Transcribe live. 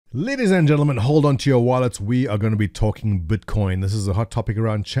Ladies and gentlemen, hold on to your wallets. We are going to be talking Bitcoin. This is a hot topic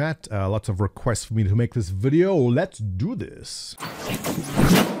around chat. Lots of requests for me to make this video. Let's do this.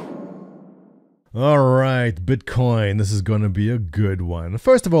 All right, Bitcoin. This is going to be a good one.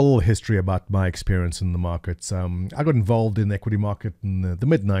 First of all, a little history about my experience in the markets. I got involved in the equity market in the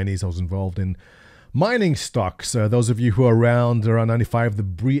mid-90s. I was involved in mining stocks. Those of you who are around 95, the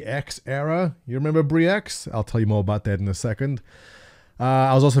BRIX era. You remember BRIX? I'll tell you more about that in a second.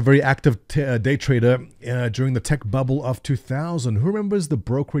 I was also a very active day trader during the tech bubble of 2000. Who remembers the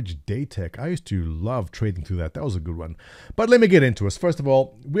brokerage day tech? I used to love trading through that. That was a good one. But let me get into it. First of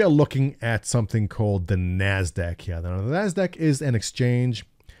all, we are looking at something called the NASDAQ here. Now, the NASDAQ is an exchange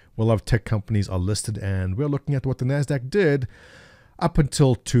where a lot of tech companies are listed, and we're looking at what the NASDAQ did up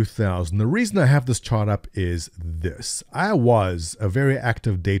until 2000. The reason I have this chart up is this. I was a very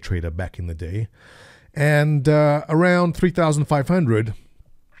active day trader back in the day. And around 3,500,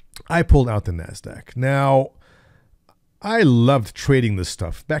 I pulled out the NASDAQ. Now, I loved trading this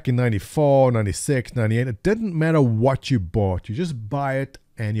stuff. Back in 94, 96, 98, it didn't matter what you bought. You just buy it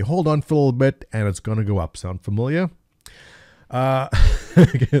and you hold on for a little bit and it's going to go up. Sound familiar? My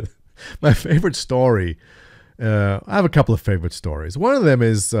favorite story, I have a couple of favorite stories. One of them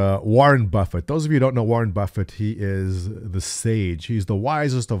is Warren Buffett. Those of you who don't know Warren Buffett, he is the sage. He's the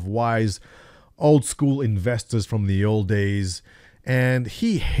wisest of wise old school investors from the old days, and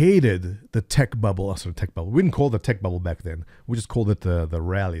he hated the tech bubble. Also, the tech bubble. We didn't call it the tech bubble back then. We just called it the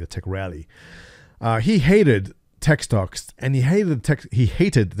rally, the tech rally. He hated tech stocks, and he hated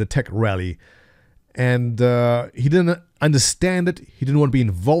the tech rally, and he didn't understand it. He didn't want to be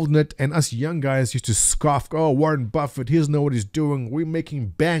involved in it. And us young guys used to scoff, "Oh, Warren Buffett, he doesn't know what he's doing. We're making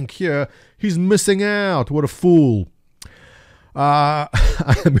bank here. He's missing out. What a fool." I'm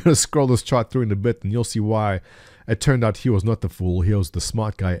going to scroll this chart through in a bit and you'll see why it turned out he was not the fool. He was the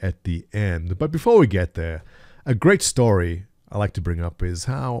smart guy at the end. But before we get there, a great story I like to bring up is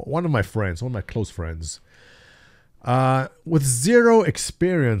how one of my close friends, with zero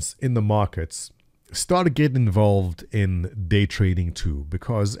experience in the markets, started getting involved in day trading too,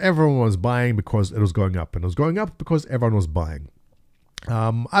 because everyone was buying because it was going up, and it was going up because everyone was buying.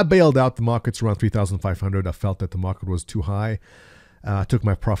 I bailed out the markets around 3,500. I felt that the market was too high. Took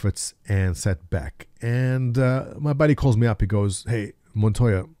my profits and sat back. And my buddy calls me up. He goes, "Hey,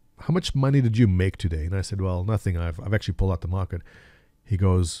 Montoya, how much money did you make today?" And I said, "Well, nothing. I've actually pulled out the market." He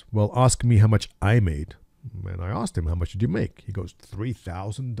goes, "Well, ask me how much I made." And I asked him, "How much did you make?" He goes,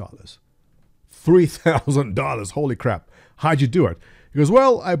 $3,000. $3,000. Holy crap. How'd you do it? He goes,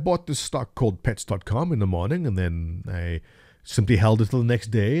 "Well, I bought this stock called pets.com in the morning, and then I simply held it till the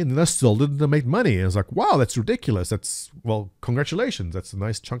next day, and then I sold it and I made money." And I was like, "Wow, that's ridiculous. Well, congratulations. That's a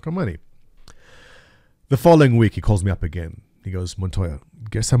nice chunk of money." The following week, he calls me up again. He goes, "Montoya,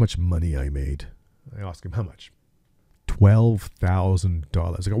 guess how much money I made?" I ask him, "How much?"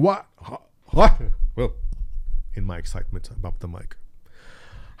 $12,000. I go, "What? What?" Well, in my excitement, I bumped the mic.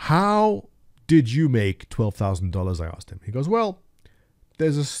 "How did you make $12,000? I asked him. He goes, "Well,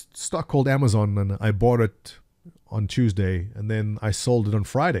 there's a stock called Amazon, and I bought it on Tuesday, and then I sold it on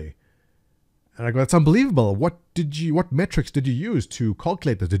Friday." And I go, "That's unbelievable. What metrics did you use to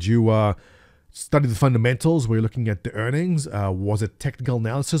calculate this? Did you study the fundamentals? Were you looking at the earnings? Was it technical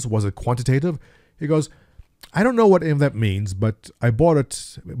analysis? Was it quantitative?" He goes, "I don't know what any of that means, but I bought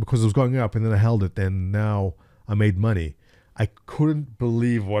it because it was going up, and then I held it, and now I made money." I couldn't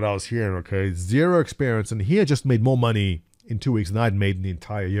believe what I was hearing, okay? Zero experience, and he had just made more money in 2 weeks than I'd made in the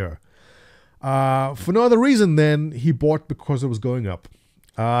entire year. For no other reason than he bought because it was going up.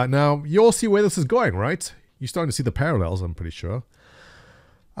 Now, you all see where this is going, right? You're starting to see the parallels, I'm pretty sure.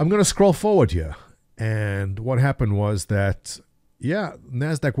 I'm going to scroll forward here. And what happened was that, yeah,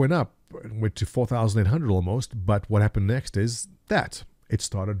 NASDAQ went up, went to 4,800 almost. But what happened next is that it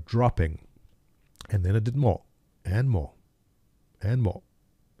started dropping. And then it did more and more and more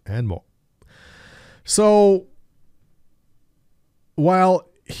and more. So while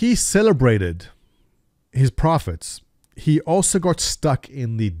he celebrated his profits, he also got stuck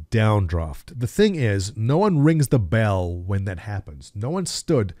in the downdraft. The thing is, no one rings the bell when that happens. No one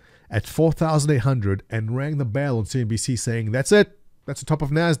stood at 4,800 and rang the bell on CNBC saying, "That's it. That's the top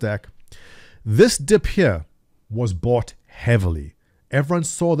of NASDAQ." This dip here was bought heavily. Everyone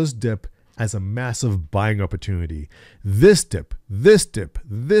saw this dip as a massive buying opportunity. This dip,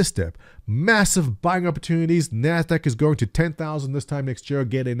 massive buying opportunities. NASDAQ is going to 10,000 this time next year.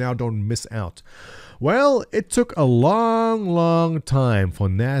 Get in now, don't miss out. Well, it took a long time for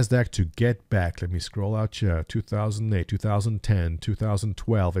NASDAQ to get back. Let me scroll out here. 2008, 2010,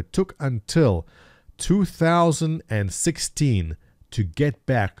 2012. It took until 2016 to get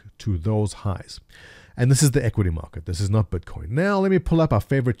back to those highs. And this is the equity market. This is not Bitcoin. Now, let me pull up our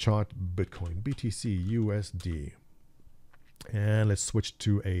favorite chart, Bitcoin, BTC USD. And let's switch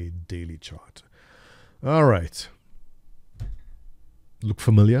to a daily chart. All right. Look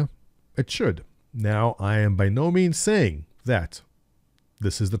familiar? It should. Now, I am by no means saying that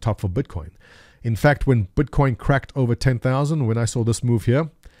this is the top for Bitcoin. In fact, when Bitcoin cracked over 10,000, when I saw this move here,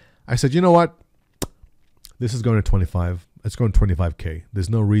 I said, you know what? This is going to 25. It's going to 25K. There's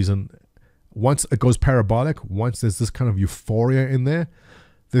no reason. Once it goes parabolic, once there's this kind of euphoria in there,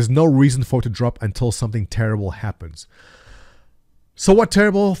 there's no reason for it to drop until something terrible happens. So what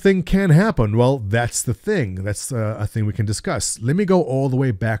terrible thing can happen? Well, that's the thing. That's a thing we can discuss. Let me go all the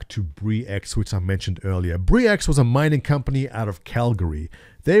way back to BRIEX, which I mentioned earlier. BRIEX was a mining company out of Calgary.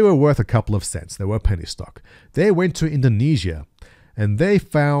 They were worth a couple of cents. They were penny stock. They went to Indonesia and they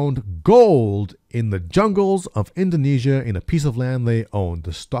found gold in the jungles of Indonesia in a piece of land they owned.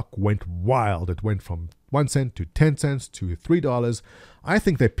 The stock went wild. It went from 1 cent to 10 cents to $3. I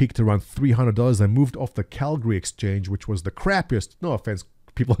think they peaked around $300. They moved off the Calgary exchange, which was the crappiest. No offense,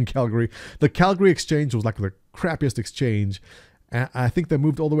 people in Calgary. The Calgary exchange was like the crappiest exchange. I think they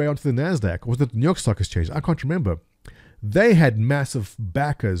moved all the way onto the NASDAQ. Was it the New York Stock Exchange? I can't remember. They had massive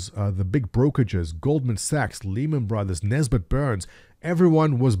backers, the big brokerages, Goldman Sachs, Lehman Brothers, Nesbitt Burns.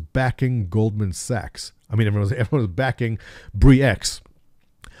 Everyone was backing Goldman Sachs. I mean, everyone was backing BRIEX.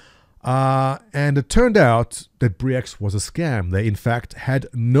 And it turned out that BRIEX was a scam. They, in fact, had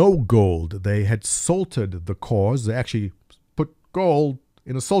no gold. They had salted the cause. They actually put gold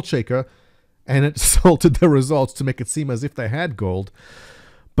in a salt shaker, and it salted the results to make it seem as if they had gold.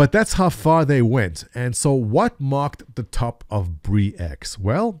 But that's how far they went. And so what marked the top of BRIEX?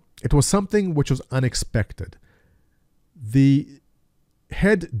 Well, it was something which was unexpected. The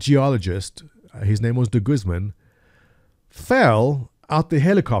head geologist, his name was de Guzman, fell out the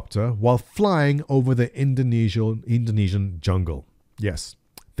helicopter while flying over the Indonesian jungle. Yes,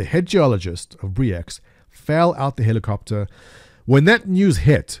 the head geologist of BRIEX fell out the helicopter. When that news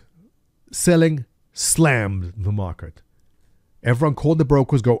hit, selling slammed the market. Everyone called the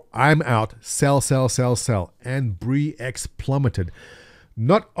brokers, go, I'm out, sell, sell, sell, sell. And BRIEX plummeted.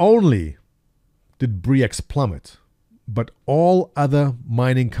 Not only did BRIEX plummet, but all other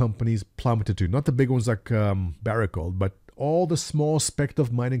mining companies plummeted too. Not the big ones like Barrick Gold, but all the small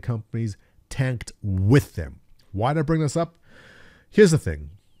speculative mining companies tanked with them. Why did I bring this up? Here's the thing.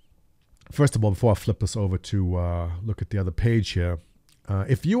 First of all, before I flip this over to look at the other page here,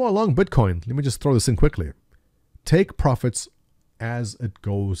 if you are long Bitcoin, let me just throw this in quickly. Take profits as it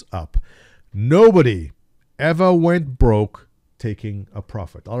goes up. Nobody ever went broke taking a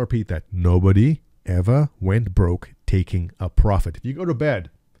profit. I'll repeat that. Nobody ever went broke taking a profit. If you go to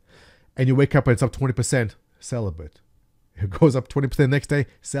bed and you wake up and it's up 20%, sell a bit. It goes up 20% next day,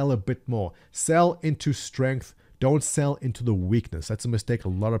 sell a bit more. Sell into strength. Don't sell into the weakness. That's a mistake a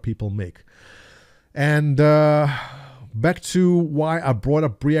lot of people make. And back to why I brought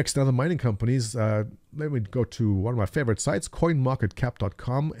up BRIEX and other mining companies. Let me go to one of my favorite sites,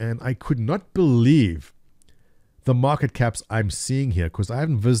 coinmarketcap.com, and I could not believe the market caps I'm seeing here because I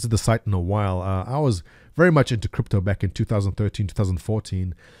haven't visited the site in a while. I was very much into crypto back in 2013,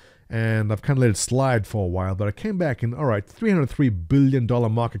 2014, and I've kind of let it slide for a while, but I came back and, all right, $303 billion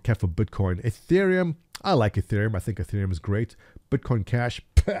market cap for Bitcoin. Ethereum, I like Ethereum. I think Ethereum is great. Bitcoin Cash,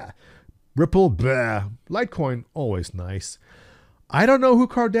 bah. Ripple, bah. Litecoin, always nice. I don't know who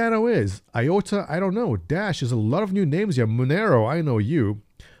Cardano is. IOTA, I don't know. Dash, there's a lot of new names here. Monero, I know you.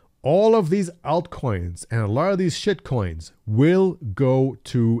 All of these altcoins and a lot of these shit coins will go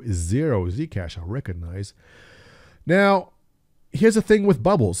to zero. Zcash, I recognize. Now, here's the thing with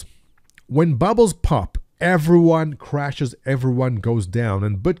bubbles. When bubbles pop, everyone crashes, everyone goes down,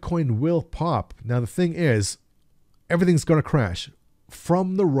 and Bitcoin will pop. Now, the thing is, everything's going to crash.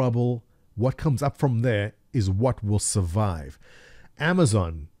 From the rubble, what comes up from there is what will survive.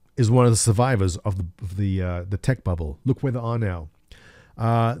 Amazon is one of the survivors of the tech bubble. Look where they are now.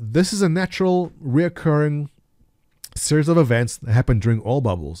 This is a natural, reoccurring series of events that happen during all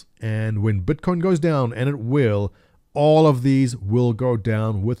bubbles. And when Bitcoin goes down, and it will, all of these will go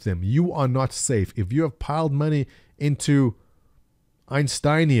down with them. You are not safe. If you have piled money into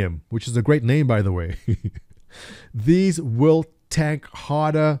Einsteinium, which is a great name, by the way, these will tank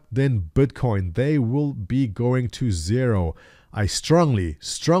harder than Bitcoin. They will be going to zero. I strongly,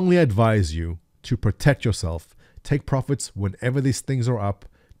 strongly advise you to protect yourself. Take profits whenever these things are up.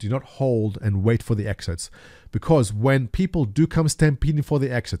 Do not hold and wait for the exits. Because when people do come stampeding for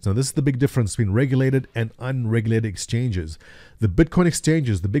the exits, now this is the big difference between regulated and unregulated exchanges. The Bitcoin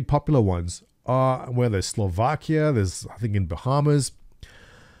exchanges, the big popular ones, where there's Slovakia, there's, I think, in Bahamas.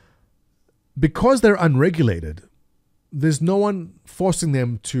 Because they're unregulated, there's no one forcing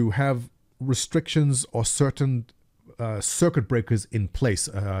them to have restrictions or certain circuit breakers in place.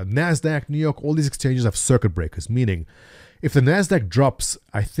 NASDAQ, New York, all these exchanges have circuit breakers, meaning if the NASDAQ drops,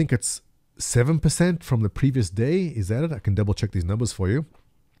 I think it's 7% from the previous day. Is that it? I can double check these numbers for you.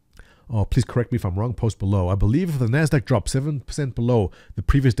 Oh, please correct me if I'm wrong, post below. I believe if the NASDAQ drops 7% below the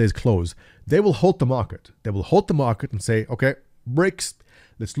previous day's close, they will halt the market. They will halt the market and say, okay, breaks.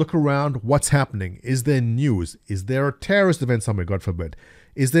 Let's look around. What's happening? Is there news? Is there a terrorist event somewhere, God forbid?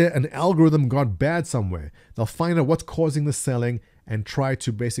 Is there an algorithm gone bad somewhere? They'll find out what's causing the selling and try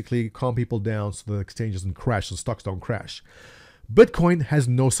to basically calm people down so the exchange doesn't crash, so stocks don't crash. Bitcoin has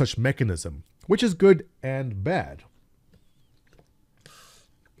no such mechanism, which is good and bad.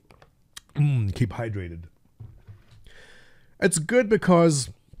 Keep hydrated. It's good because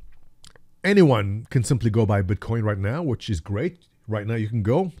anyone can simply go buy Bitcoin right now, which is great. Right now you can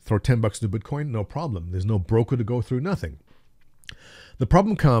go throw $10 into Bitcoin, no problem. There's no broker to go through, nothing. The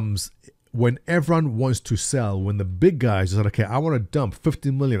problem comes when everyone wants to sell, when the big guys are like, okay, I want to dump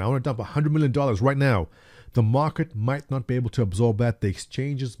 50 million, I want to dump $100 million right now. The market might not be able to absorb that. The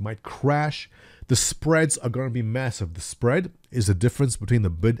exchanges might crash. The spreads are going to be massive. The spread is the difference between the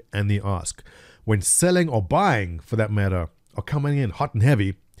bid and the ask. When selling or buying, for that matter, are coming in hot and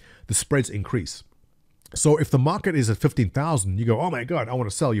heavy, the spreads increase. So if the market is at 15,000, you go, oh my God, I want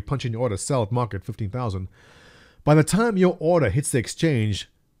to sell. You punch in your order, sell at market 15,000. By the time your order hits the exchange,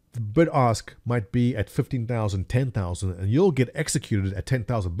 the bid ask might be at 15,000, 10,000, and you'll get executed at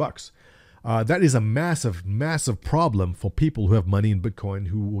 $10,000. That is a massive, massive problem for people who have money in Bitcoin,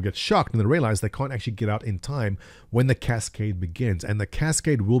 who will get shocked when they realize they can't actually get out in time when the cascade begins. And the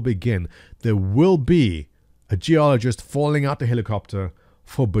cascade will begin. There will be a geologist falling out the helicopter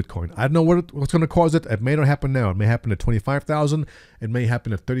for Bitcoin. I don't know what's going to cause it. It may not happen now. It may happen at 25,000. It may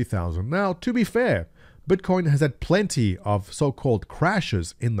happen at 30,000. Now, to be fair, Bitcoin has had plenty of so-called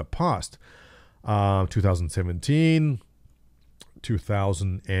crashes in the past. 2017,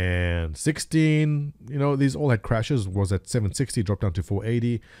 2016, these all had crashes. Was at 760, dropped down to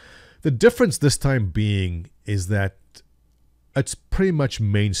 480. The difference this time being is that it's pretty much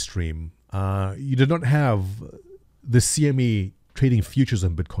mainstream. You did not have the CME trading futures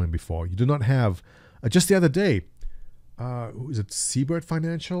in Bitcoin before. You did not have, just the other day, is it Seabird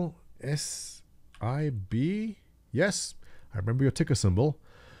Financial? SIB? Yes, I remember your ticker symbol.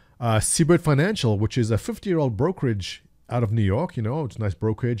 Seabird Financial, which is a 50-year-old brokerage out of New York. It's a nice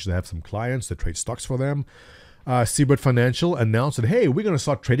brokerage. They have some clients that trade stocks for them. Seabird Financial announced that, hey, we're going to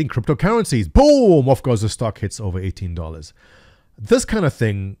start trading cryptocurrencies. Boom! Off goes the stock, hits over $18. This kind of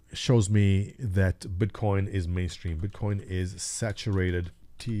thing shows me that Bitcoin is mainstream. Bitcoin is saturated.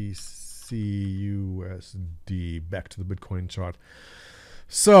 TCUSD. Back to the Bitcoin chart.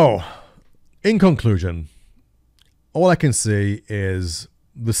 So, in conclusion, all I can say is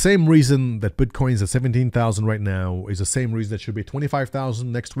the same reason that Bitcoin is at 17,000 right now is the same reason that should be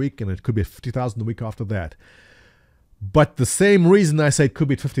 25,000 next week, and it could be 50,000 the week after that. But the same reason I say it could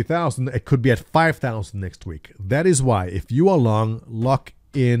be at 50,000, it could be at 5,000 next week. That is why, if you are long, lock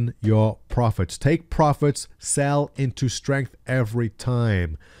in your profits. Take profits, sell into strength every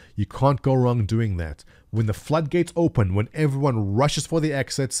time. You can't go wrong doing that. When the floodgates open, when everyone rushes for the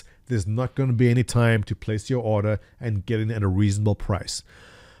exits, there's not going to be any time to place your order and get in at a reasonable price.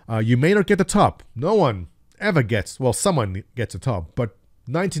 You may not get the top. No one ever gets, well, someone gets a top, but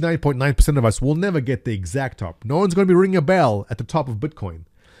 99.9% of us will never get the exact top. No one's going to be ringing a bell at the top of Bitcoin.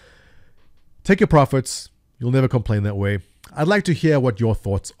 Take your profits. You'll never complain that way. I'd like to hear what your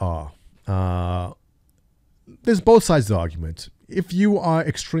thoughts are. There's both sides of the argument. If you are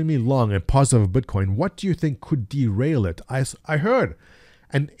extremely long and positive of Bitcoin, what do you think could derail it? I heard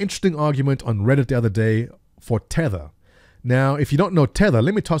an interesting argument on Reddit the other day for Tether. Now, if you don't know Tether,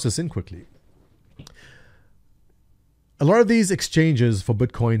 let me toss this in quickly. A lot of these exchanges for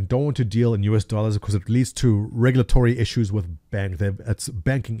Bitcoin don't want to deal in US dollars because it leads to regulatory issues with it's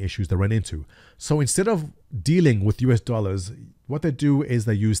banking issues they run into. So instead of dealing with US dollars, what they do is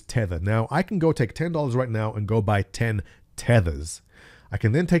they use Tether. Now, I can go take $10 right now and go buy 10 Tethers. I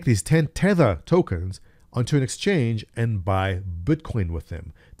can then take these 10 Tether tokens onto an exchange and buy Bitcoin with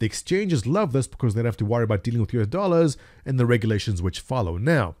them. The exchanges love this because they don't have to worry about dealing with US dollars and the regulations which follow.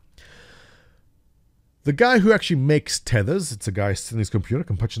 Now, the guy who actually makes tethers, it's a guy sitting on his computer,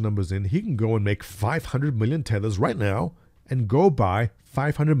 can punch the numbers in. He can go and make 500 million tethers right now and go buy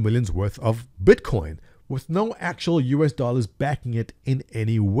 500 million's worth of Bitcoin with no actual US dollars backing it in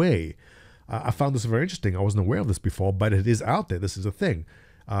any way. I found this very interesting. I wasn't aware of this before, but it is out there. This is a thing.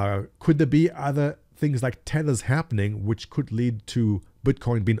 Could there be other things like tethers happening which could lead to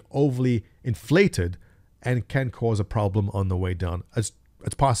Bitcoin being overly inflated and can cause a problem on the way down? It's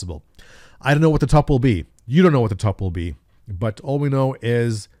possible. I don't know what the top will be. You don't know what the top will be. But all we know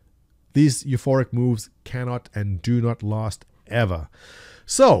is these euphoric moves cannot and do not last ever.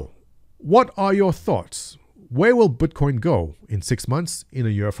 So, what are your thoughts? Where will Bitcoin go in 6 months, in a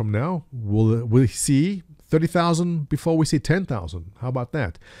year from now? Will we see 30,000 before we see 10,000? How about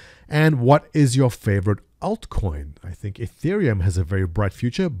that? And what is your favorite altcoin? I think Ethereum has a very bright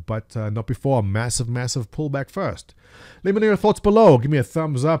future, but not before a massive pullback first. Let me know your thoughts below. Give me a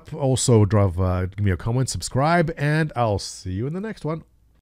thumbs up. Also, give me a comment, subscribe, and I'll see you in the next one.